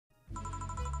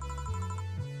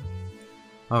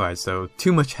Alright, so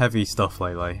too much heavy stuff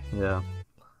lately. Yeah.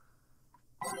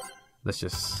 Let's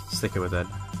just stick it with it.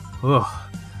 Ugh.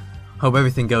 Hope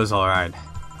everything goes alright.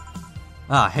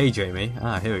 Ah, hey Jamie.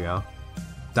 Ah, here we go.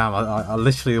 Damn, I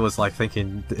literally was like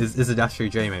thinking, is it actually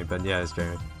Jamie? But yeah, it's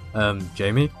Jamie.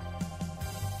 Jamie?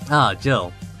 Ah,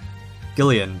 Jill.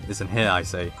 Gillian isn't here, I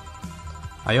see.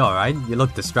 Are you alright? You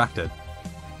look distracted.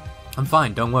 I'm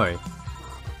fine, don't worry.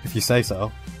 If you say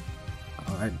so.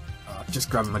 Alright, just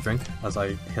grabbing my drink as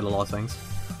I hit a lot of things.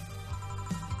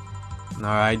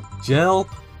 Alright, Jill.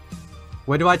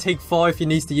 Where do I take 4 if he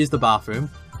needs to use the bathroom?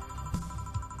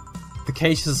 The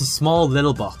case has a small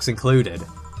little box included.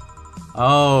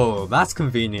 Oh, that's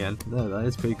convenient. No, that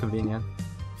is pretty convenient.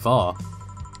 4.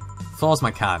 4's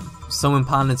my cat. Some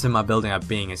impoundments in my building are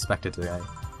being inspected today.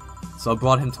 So I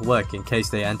brought him to work in case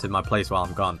they entered my place while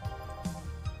I'm gone.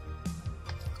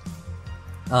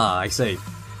 Ah, I see.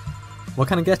 What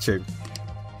can I get you?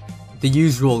 The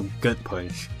usual gut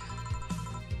punch.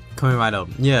 Coming right up.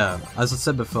 Yeah, as I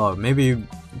said before, maybe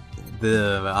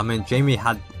Jamie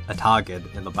had a target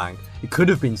in the bank. It could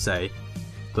have been Say,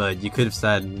 but you could have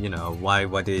said, you know, why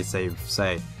did he say?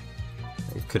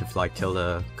 It could have like killed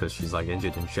her because she's like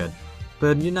injured and shit.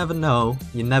 But you never know.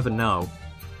 You never know.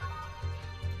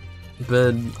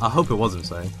 But I hope it wasn't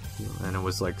Say, and it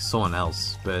was like someone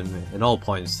else. But it all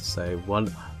points to Say.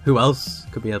 Who else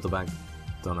could be at the bank?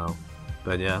 Don't know.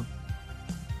 But yeah.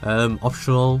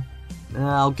 Optional.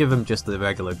 I'll give him just the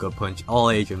regular gut punch, all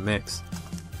agent mix.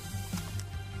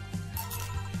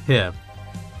 Here.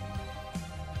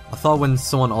 I thought when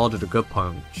someone ordered a gut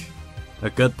punch,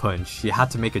 you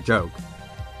had to make a joke.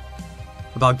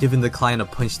 About giving the client a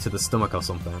punch to the stomach or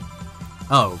something.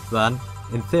 Oh, then,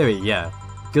 in theory, yeah.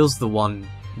 Gil's the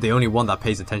only one that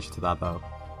pays attention to that though.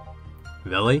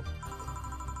 Really?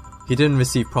 He didn't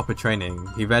receive proper training.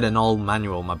 He read an old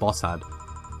manual my boss had.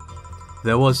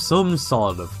 There was some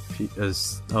sort of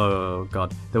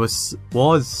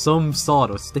some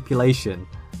sort of stipulation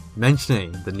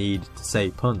mentioning the need to say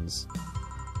puns.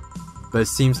 But it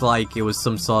seems like it was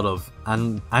some sort of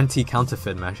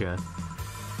anti-counterfeit measure.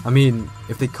 I mean,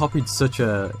 if they copied such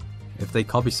a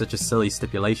silly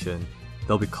stipulation,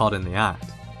 they'll be caught in the act.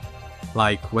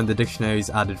 Like when the dictionaries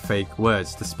added fake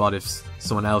words to spot if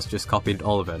someone else just copied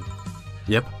all of it.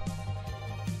 Yep.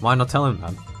 Why not tell him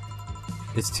that?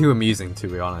 It's too amusing, to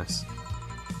be honest.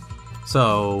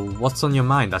 So, what's on your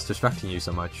mind that's distracting you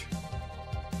so much?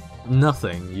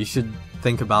 Nothing. You should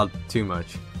think about too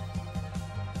much.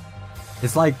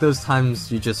 It's like those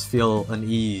times you just feel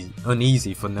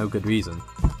uneasy for no good reason.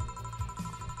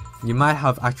 You might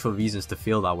have actual reasons to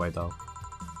feel that way though.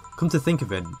 Come to think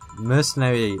of it,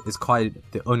 mercenary is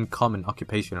quite the uncommon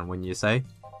occupation, wouldn't you say?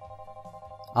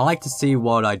 I like to see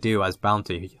what I do as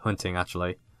bounty hunting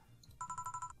actually.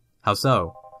 How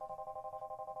so?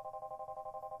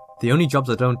 The only jobs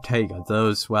I don't take are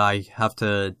those where I have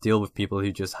to deal with people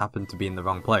who just happen to be in the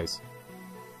wrong place.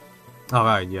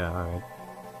 Alright, yeah, alright.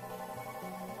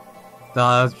 There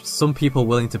are some people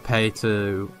willing to pay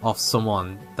off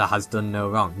someone that has done no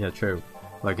wrong. Yeah, true.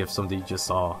 Like if somebody just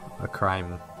saw a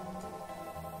crime.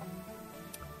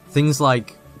 Things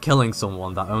like killing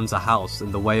someone that owns a house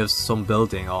in the way of some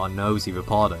building or a nosy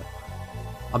reporter.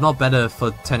 I'm not better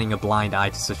for turning a blind eye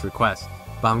to such requests,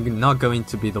 but I'm not going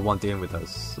to be the one dealing with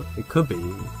this. It could be.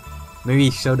 Maybe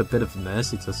he showed a bit of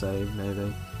mercy to Say,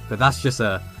 maybe. But that's just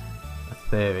a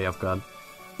theory I've got.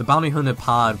 The bounty hunter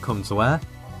part comes where?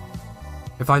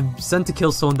 If I'm sent to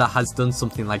kill someone that has done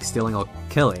something like stealing or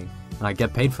killing, and I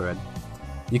get paid for it,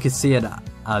 you could see it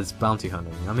as bounty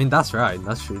hunting. I mean, that's right,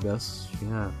 that's true,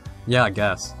 yeah, I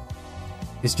guess.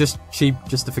 It's just cheap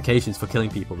justifications for killing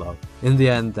people though. In the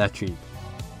end, they're cheap.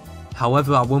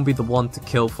 However, I won't be the one to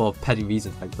kill for petty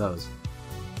reasons like those.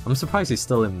 I'm surprised he's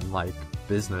still in, like,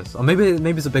 business. Or maybe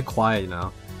it's a bit quiet, you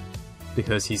know?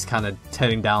 Because he's kind of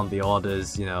turning down the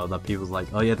orders, you know, that people's like,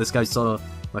 oh yeah, this guy saw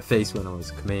my face when I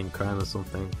was committing crime or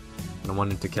something, and I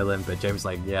wanted to kill him, but James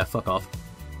like, yeah, fuck off.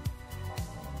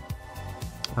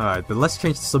 Alright, but let's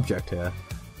change the subject here.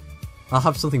 I'll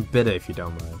have something bitter if you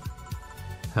don't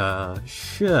mind.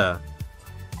 Sure.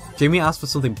 Jamie asked for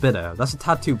something bitter. That's a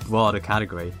tad too broad a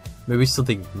category. Maybe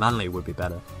something manly would be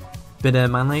better. Bitter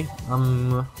manly?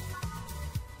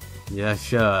 Yeah,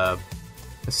 sure. A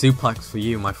suplex for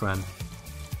you, my friend.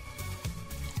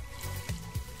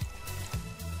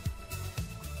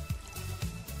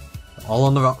 All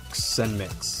on the rocks and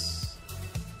mix.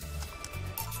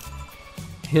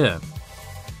 Here.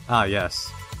 Ah, yes.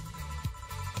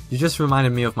 You just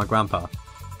reminded me of my grandpa.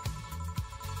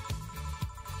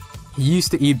 He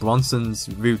used to eat Bronson's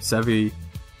roots every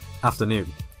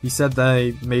afternoon. He said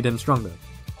they made him stronger.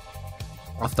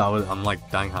 I'm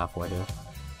like dying halfway here.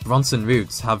 Bronson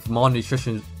roots have more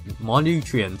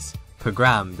nutrients per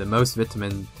gram than most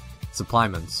vitamin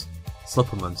supplements.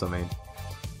 I mean.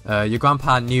 Your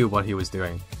grandpa knew what he was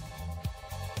doing.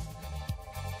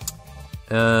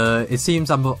 It seems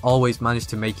I've always managed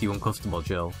to make you uncomfortable,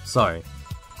 Jill. Sorry.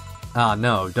 Ah,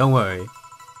 no, don't worry.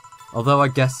 Although I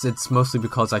guess it's mostly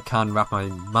because I can't wrap my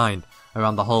mind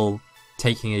around the whole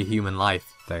taking a human life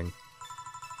thing.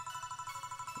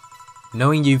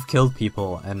 Knowing you've killed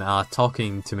people and are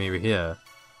talking to me here,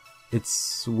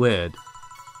 it's weird.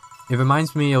 It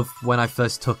reminds me of when I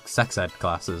first took sex ed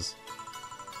classes.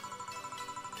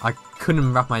 I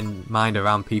couldn't wrap my mind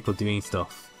around people doing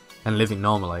stuff and living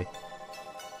normally.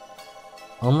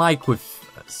 Unlike with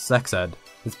sex ed,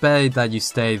 it's better that you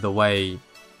stay that way,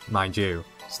 mind you.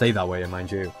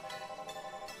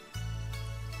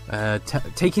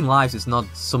 Taking lives is not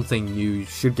something you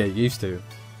should get used to.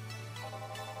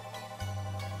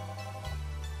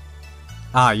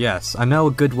 Ah yes, I know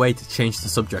a good way to change the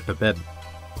subject a bit.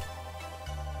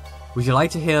 Would you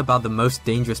like to hear about the most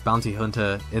dangerous bounty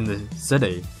hunter in the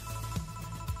city?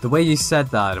 The way you said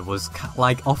that was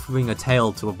like offering a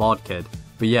tale to a bored kid,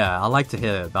 but yeah, I'd like to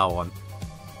hear that one.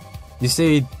 You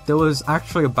see, there was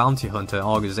actually a bounty hunter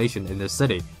organization in this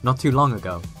city not too long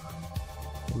ago.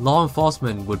 Law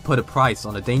enforcement would put a price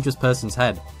on a dangerous person's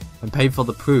head and pay for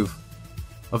the proof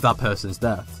of that person's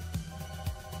death.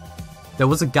 There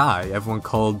was a guy everyone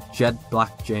called Jet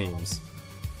Black James.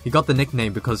 He got the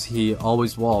nickname because he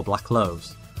always wore black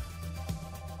clothes.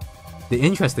 The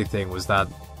interesting thing was that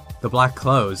the black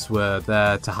clothes were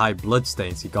there to hide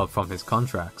bloodstains he got from his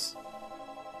contracts.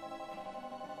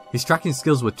 His tracking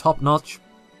skills were top-notch,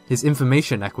 his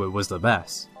information accurate was the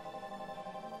best.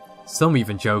 Some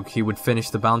even joke he would finish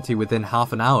the bounty within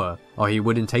half an hour or he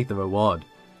wouldn't take the reward.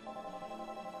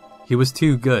 He was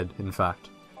too good, in fact.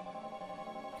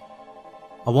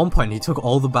 At one point he took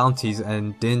all the bounties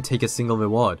and didn't take a single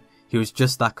reward. He was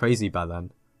just that crazy by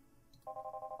then.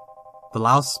 The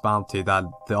last bounty that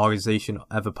the organization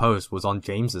ever posed was on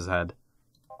James's head.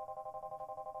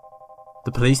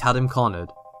 The police had him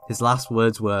cornered. His last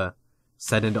words were,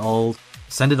 send it all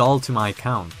to my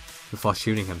account, before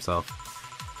shooting himself.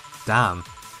 Damn,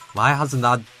 why hasn't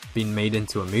that been made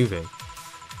into a movie?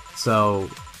 So,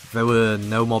 there were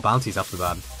no more bounties after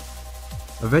that.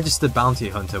 A registered bounty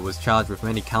hunter was charged with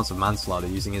many counts of manslaughter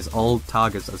using his old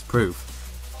targets as proof.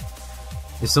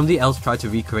 If somebody else tried to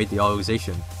recreate the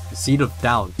organization, the seed of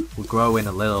doubt would grow in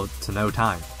a little to no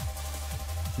time.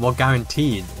 What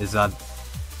guaranteed is there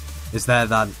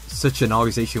that such an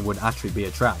organization would actually be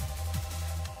a trap?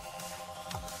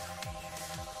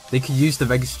 They could use the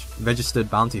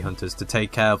registered bounty hunters to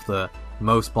take care of the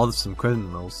most bothersome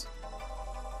criminals,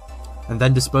 and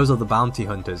then dispose of the bounty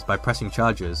hunters by pressing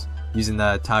charges, using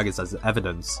their targets as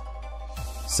evidence.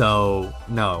 So,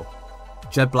 no.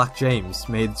 Jet Black James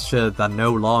made sure that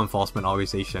no law enforcement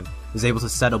organization is able to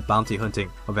set up bounty hunting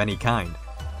of any kind.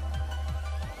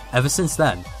 Ever since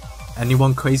then,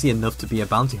 anyone crazy enough to be a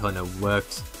bounty hunter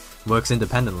works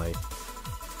independently.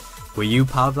 Were you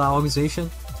part of that organization?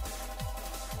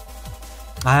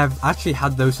 I have actually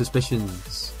had those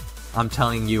suspicions I'm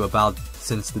telling you about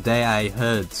since the day I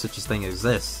heard such a thing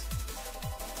exists.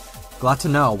 Glad to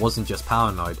know I wasn't just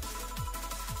paranoid.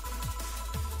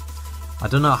 I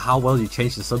don't know how well you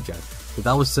changed the subject, but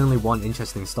that was certainly one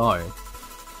interesting story.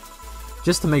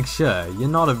 Just to make sure, you're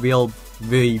not a real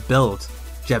rebuilt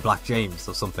Jet Black James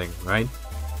or something, right?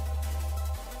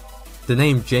 The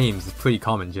name James is pretty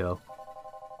common, Jill.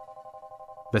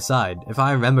 Besides, if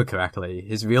I remember correctly,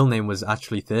 his real name was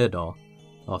actually Theodore.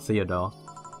 Or Theodore.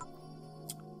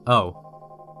 Oh.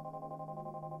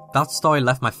 That story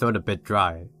left my throat a bit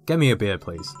dry. Get me a beer,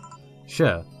 please.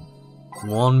 Sure.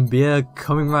 One beer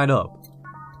coming right up.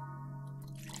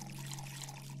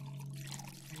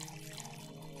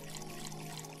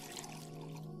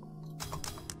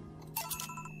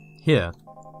 Here.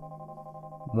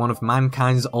 One of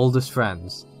mankind's oldest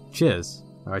friends. Cheers.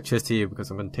 Alright, cheers to you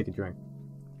because I'm going to take a drink.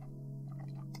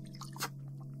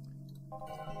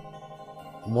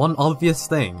 One obvious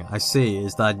thing I see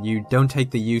is that you don't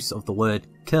take the use of the word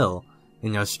kill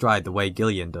in your stride the way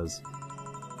Gillian does.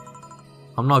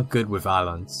 I'm not good with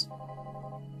violence.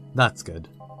 That's good.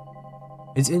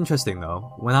 It's interesting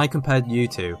though, when I compared you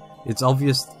two, it's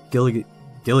obvious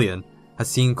Gillian has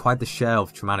seen quite the share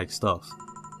of traumatic stuff.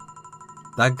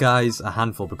 That guy's a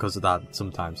handful because of that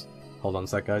sometimes. Hold on a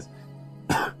sec, guys.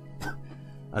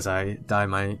 As I die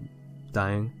my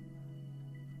dying.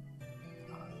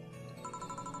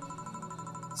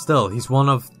 Still, he's one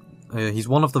of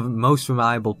the most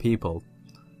reliable people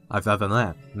I've ever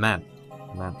met.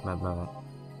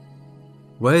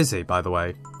 Where is he, by the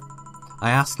way?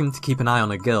 I asked him to keep an eye on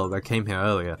a girl that came here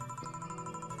earlier.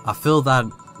 I feel that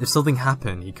if something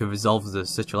happened, he could resolve the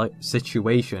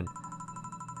situation.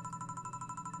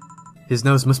 His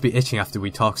nose must be itching after we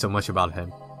talk so much about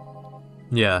him.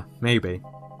 Yeah, maybe.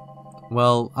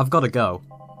 Well, I've gotta go.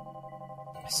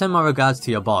 Send my regards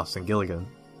to your boss and Gilligan.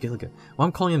 Gilligan? Why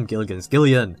I'm calling him Gilligan's?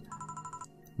 Gillian!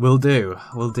 Will do,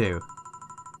 will do.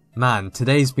 Man,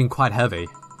 today's been quite heavy.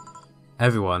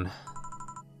 Everyone.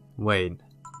 Wait.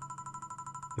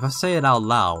 If I say it out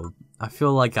loud, I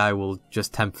feel like I will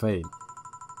just tempt fate.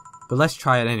 But let's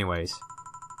try it anyways.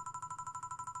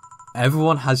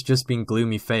 Everyone has just been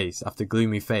gloomy face after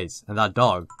gloomy face, and that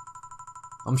dog.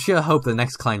 I'm sure I hope the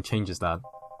next client changes that.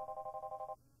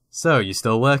 So, you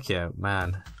still work here?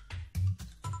 Man.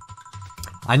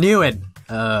 I knew it!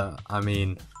 I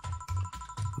mean...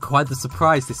 Quite the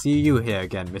surprise to see you here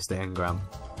again, Mr. Ingram.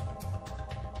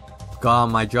 Got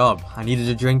on my job. I needed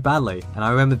a drink badly, and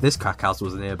I remembered this crack house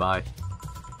was nearby.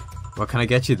 What can I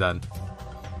get you then?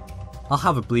 I'll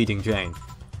have a Bleeding Jane.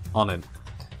 On it.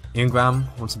 Ingram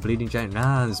wants a Bleeding Jane.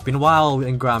 Nah, it's been a while,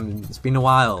 Ingram. It's been a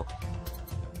while.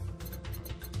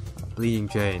 Bleeding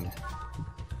Jane.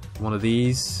 One of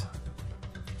these.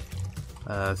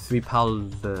 3 pal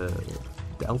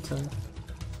Delta.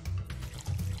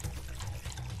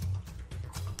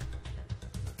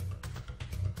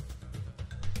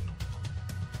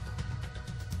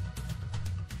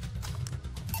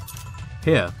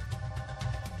 Here.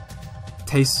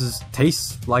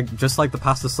 Tastes like just like the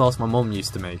pasta sauce my mum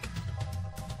used to make.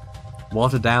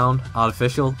 Watered down,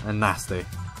 artificial, and nasty.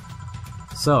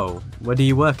 So, where do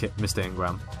you work at, Mr.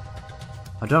 Ingram?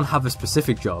 I don't have a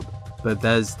specific job, but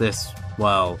there's this,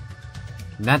 well,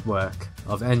 network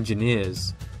of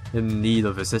engineers in need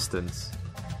of assistance.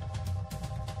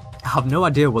 I have no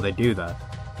idea what they do there,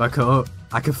 but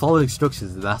I can follow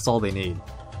instructions and that's all they need.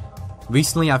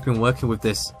 Recently I've been working with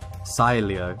this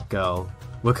Celia girl,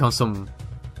 working on some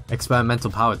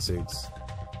experimental powered suits.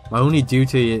 My only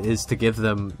duty is to give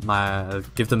them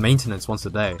maintenance once a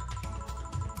day.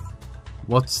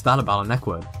 What's that about a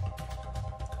network?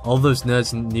 All those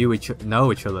nerds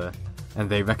know each other, and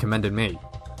they recommended me.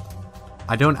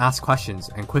 I don't ask questions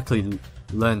and quickly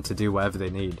learn to do whatever they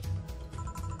need.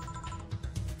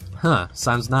 Huh,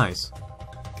 sounds nice.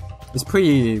 It's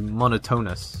pretty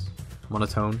monotonous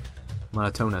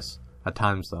at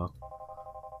times though.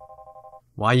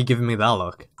 Why are you giving me that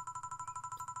look?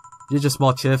 You're just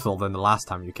more cheerful than the last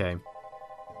time you came.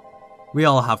 We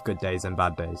all have good days and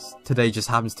bad days. Today just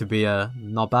happens to be a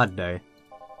not bad day.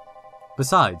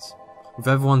 Besides, with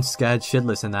everyone scared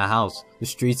shitless in their house, the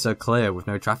streets are clear with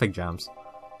no traffic jams.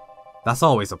 That's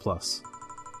always a plus.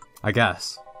 I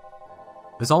guess.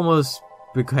 This almost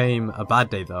became a bad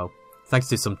day though, thanks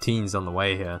to some teens on the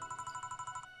way here.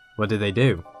 What did they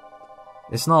do?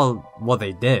 It's not what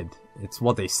they did, it's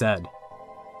what they said.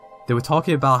 They were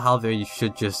talking about how they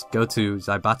should just go to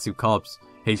Zaibatsu Corp's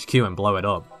HQ and blow it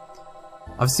up.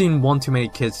 I've seen one too many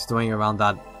kids throwing around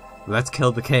that "let's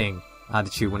kill the king"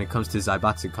 attitude when it comes to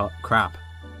Zaibatsu crap.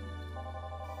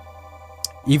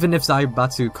 Even if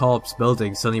Zaibatsu Corp's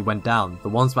building suddenly went down, the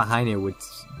ones behind it would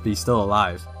be still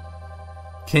alive.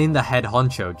 Killing the head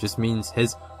honcho just means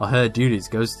his or her duties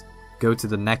go to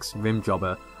the next rim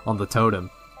jobber on the totem.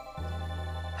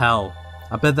 Hell,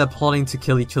 I bet they're plotting to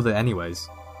kill each other anyways.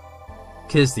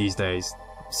 Kids these days,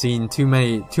 seen too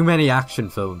many action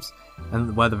films,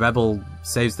 and where the rebel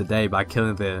saves the day by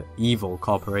killing the evil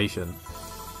corporation.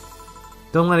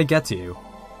 Don't let it get to you.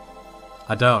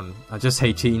 I don't, I just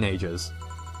hate teenagers.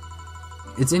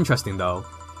 It's interesting though.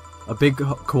 A big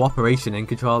cooperation in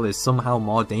control is somehow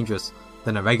more dangerous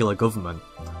than a regular government.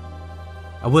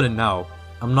 I wouldn't know.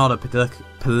 I'm not a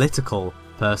political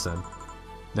person.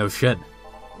 No shit.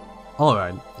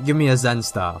 Alright, give me a Zen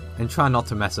star, and try not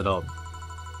to mess it up.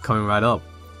 Coming right up.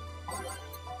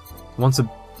 Once a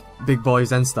big boy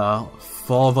Zen star,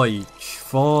 4 of each.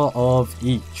 4 of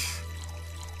each.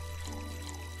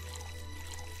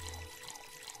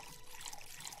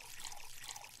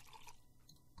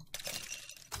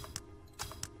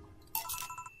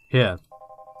 Here.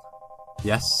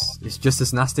 Yes, it's just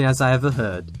as nasty as I ever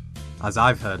heard. As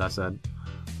I've heard, I said.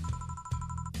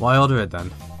 Why order it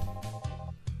then?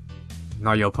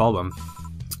 Not your problem.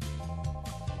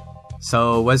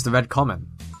 So, where's the red comment?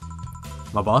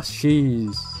 My boss?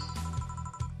 She's...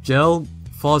 Jill,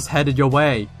 4's headed your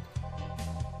way.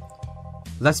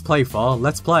 Let's play, 4.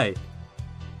 Let's play.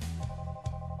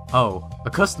 Oh,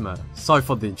 a customer. Sorry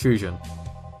for the intrusion.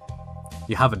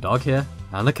 You have a dog here?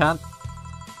 And a cat?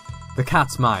 The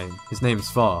cat's mine. His name's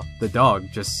 4. The dog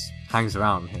just hangs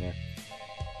around here.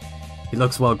 He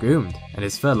looks well groomed, and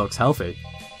his fur looks healthy.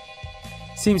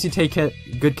 Seems you take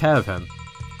good care of him.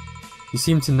 You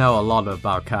seem to know a lot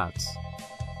about cats.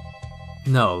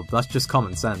 No, that's just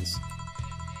common sense.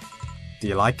 Do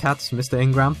you like cats, Mr.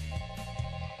 Ingram?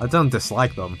 I don't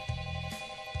dislike them,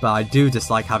 but I do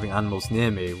dislike having animals near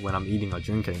me when I'm eating or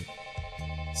drinking.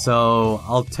 So,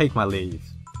 I'll take my leave.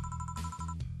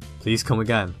 Please come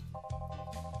again.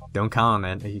 Don't count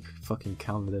on it. You fucking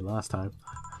counted it last time.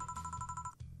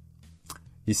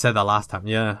 You said that last time,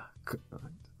 yeah.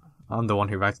 I'm the one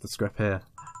who writes the script here.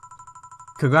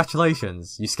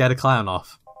 Congratulations, you scared a clown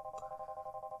off.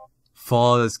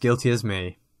 Thor as guilty as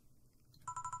me.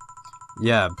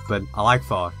 Yeah, but I like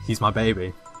Thor. He's my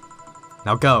baby.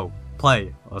 Now go,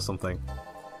 play, or something.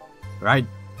 Right?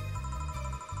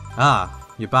 Ah,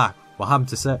 you're back. What happened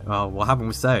to say? What happened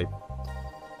with Say?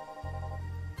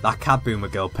 That cat boomer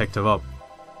girl picked her up.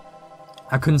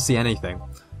 I couldn't see anything,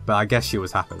 but I guess she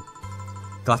was happy.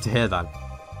 Glad to hear that.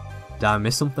 Did I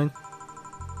miss something?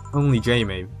 Only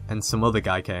Jamie and some other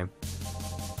guy came.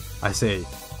 I see.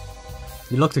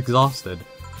 You looked exhausted.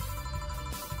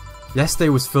 Yesterday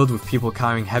was filled with people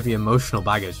carrying heavy emotional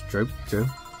baggage, true?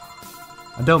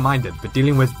 I don't mind it, but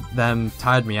dealing with them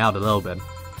tired me out a little bit.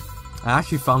 I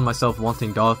actually found myself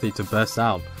wanting Dorothy to burst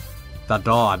out that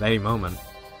door at any moment.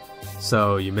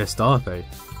 So, you missed Dorothy?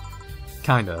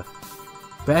 Kinda.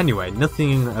 But anyway,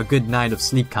 nothing a good night of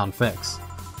sleep can't fix.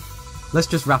 Let's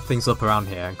just wrap things up around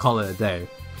here and call it a day.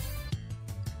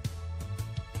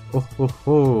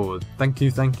 Oh, thank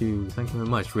you very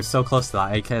much. We're so close to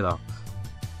that AK though.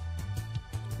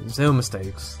 Zero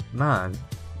mistakes. Man,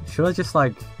 should I just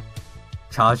like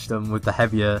charge them with the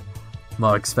heavier,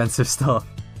 more expensive stuff?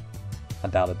 I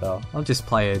doubt it though. I'll just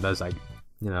play it as like,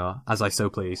 you know, as I so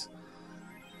please.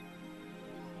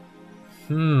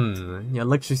 Your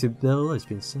electricity bill has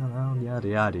been sent around, yada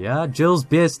yada yada. Jill's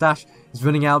beer stash is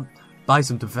running out. Buy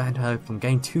some to prevent her from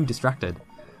getting too distracted.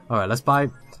 Alright, let's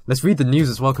read the news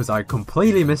as well, because I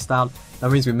completely missed out.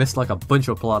 That means we missed like a bunch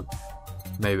of plot.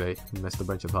 Maybe we missed a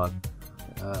bunch of plot.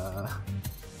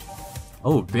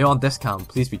 Oh, beer on discount,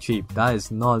 please be cheap. That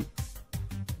is not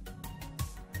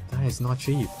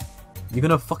cheap. You're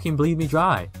gonna fucking bleed me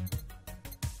dry.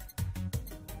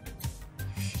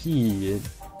 Shit.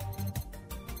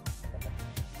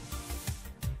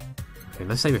 Okay,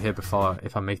 let's save it here before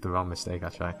if I make the wrong mistake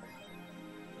actually.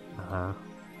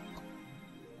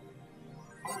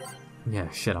 Yeah,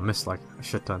 shit, I missed like a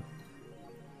shit ton.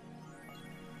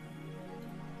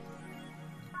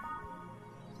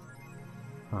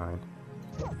 Alright.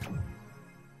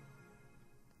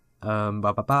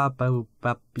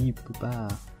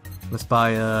 Let's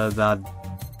buy that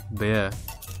beer.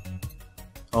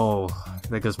 Oh,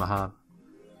 there goes my hand.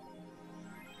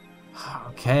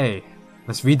 Okay,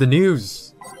 let's read the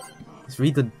news. Let's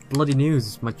read the bloody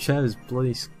news. My chair is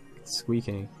bloody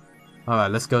squeaking.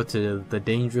 Alright, let's go to the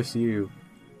dangerous you.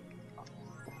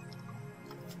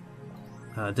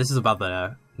 This is about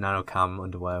the nanocam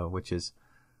underwear, which is...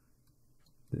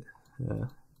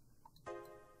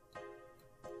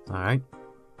 Alright.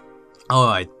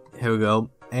 Alright, here we go.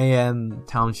 AM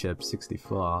Township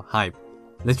 64. Hype.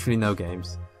 Literally no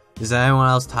games. Is there anyone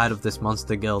else tired of this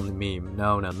Monster Girl meme?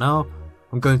 No.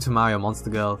 I'm going to Mario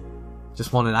Monster Girl.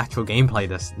 Just want an actual gameplay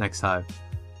this next time.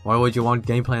 Why would you want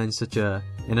gameplay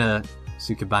in a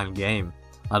Sukeban game?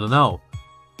 I don't know.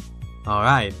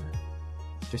 Alright.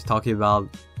 Just talking about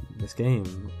this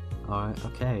game. Alright,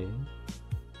 okay.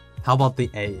 How about the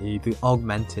AE, the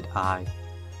Augmented Eye?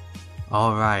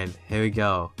 Alright, here we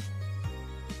go.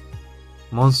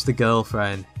 Monster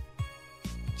Girlfriend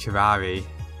Chirari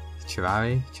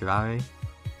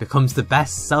becomes the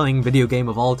best-selling video game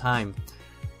of all time.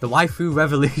 The waifu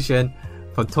revolution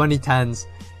from 2010s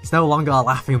is no longer a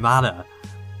laughing matter,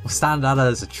 or stand out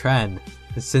as a trend.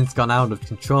 It's since gone out of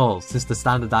control since the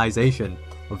standardization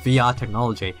of VR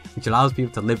technology, which allows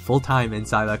people to live full-time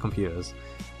inside their computers.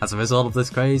 As a result of this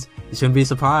craze, you shouldn't be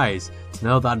surprised to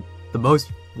know that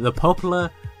the popular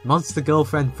Monster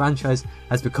Girlfriend franchise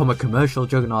has become a commercial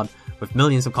juggernaut with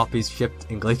millions of copies shipped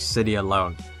in Glitch City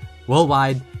alone.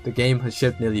 Worldwide, the game has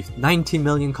shipped nearly 90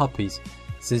 million copies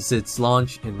since its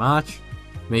launch in March,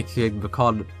 making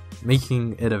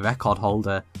it a record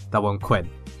holder that won't quit.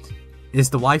 Is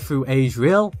the waifu age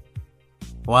real?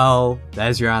 Well,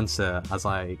 there's your answer as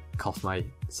I cough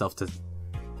myself to...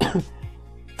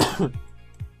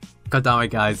 God damn it,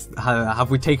 guys.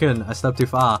 Have we taken a step too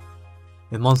far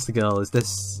with Monster Girl? Is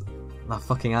this that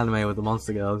fucking anime with the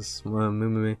Monster Girls?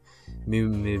 Musei,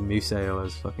 or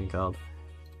it's fucking called.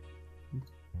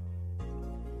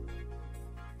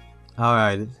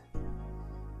 Alright.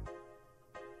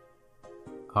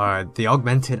 Alright, the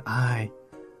augmented eye.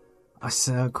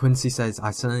 Quincy says,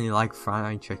 I certainly like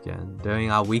fried chicken. During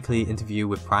our weekly interview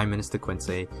with Prime Minister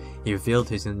Quincy, he revealed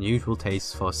his unusual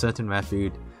taste for a certain rare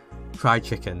food, fried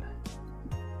chicken.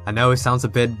 I know it sounds a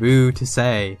bit rude to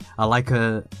say, I like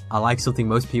something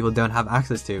most people don't have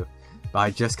access to, but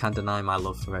I just can't deny my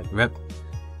love for it. Rip.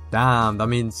 Damn, that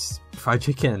means fried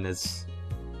chicken is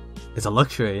a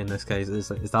luxury in this case. Is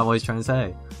that what he's trying to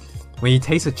say? When you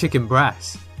taste a chicken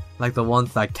breast, like the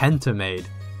ones that Kenta made,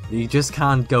 you just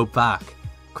can't go back,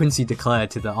 Quincy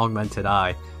declared to the augmented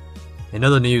eye. In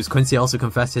other news, Quincy also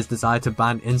confessed his desire to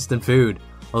ban instant food,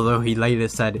 although he later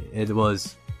said it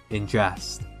was in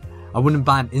jest. I wouldn't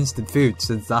ban instant food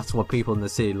since that's what people in the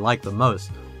city like the most,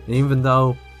 and even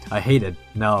though I hate it,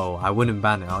 no, I wouldn't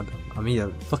ban it. I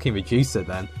mean, fucking reduce it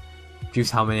then. Reduce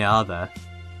how many are there.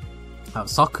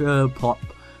 Soccer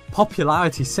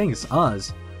popularity sinks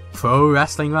us. Pro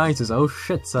wrestling rises, oh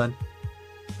shit son.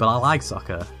 But I like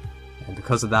soccer, and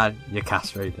because of that, you're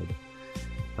castrated.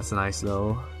 That's a nice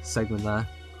little segment there.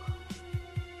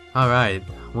 Alright,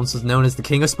 once was known as the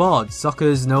king of sports, soccer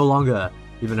is no longer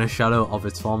even a shadow of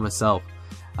its former self.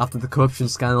 After the corruption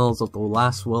scandals of the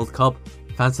last World Cup,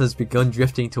 fans has begun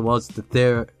drifting towards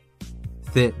the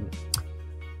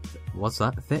what's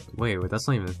that? Wait, that's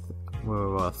not even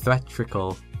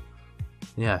theatrical.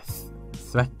 Yeah,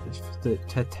 yeah,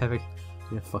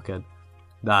 fucking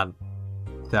that.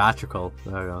 Theatrical,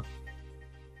 there we go.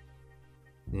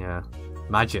 Yeah.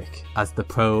 Magic as the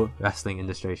pro wrestling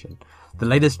illustration. The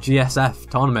latest GSF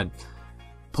tournament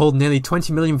pulled nearly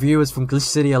 20 million viewers from Glitch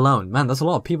City alone. Man, that's a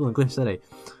lot of people in Glitch City.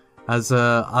 As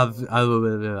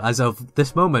of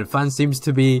this moment, fans seems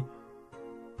to be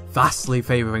vastly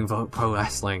favouring pro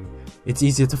wrestling. It's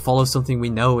easier to follow something we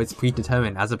know it's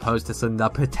predetermined as opposed to something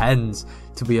that pretends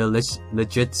to be a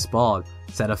legit sport,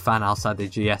 said a fan outside the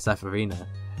GSF arena.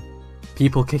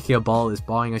 People kicking a ball is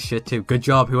boring as shit too. Good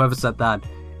job, whoever said that.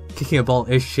 Kicking a ball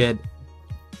is shit.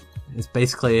 It's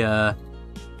basically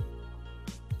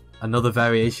another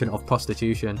variation of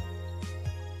prostitution.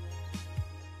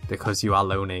 Because you are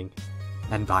loaning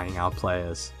and buying out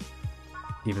players.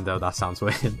 Even though that sounds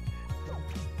weird.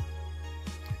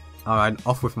 Alright,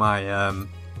 off with my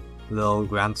little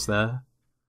rants there.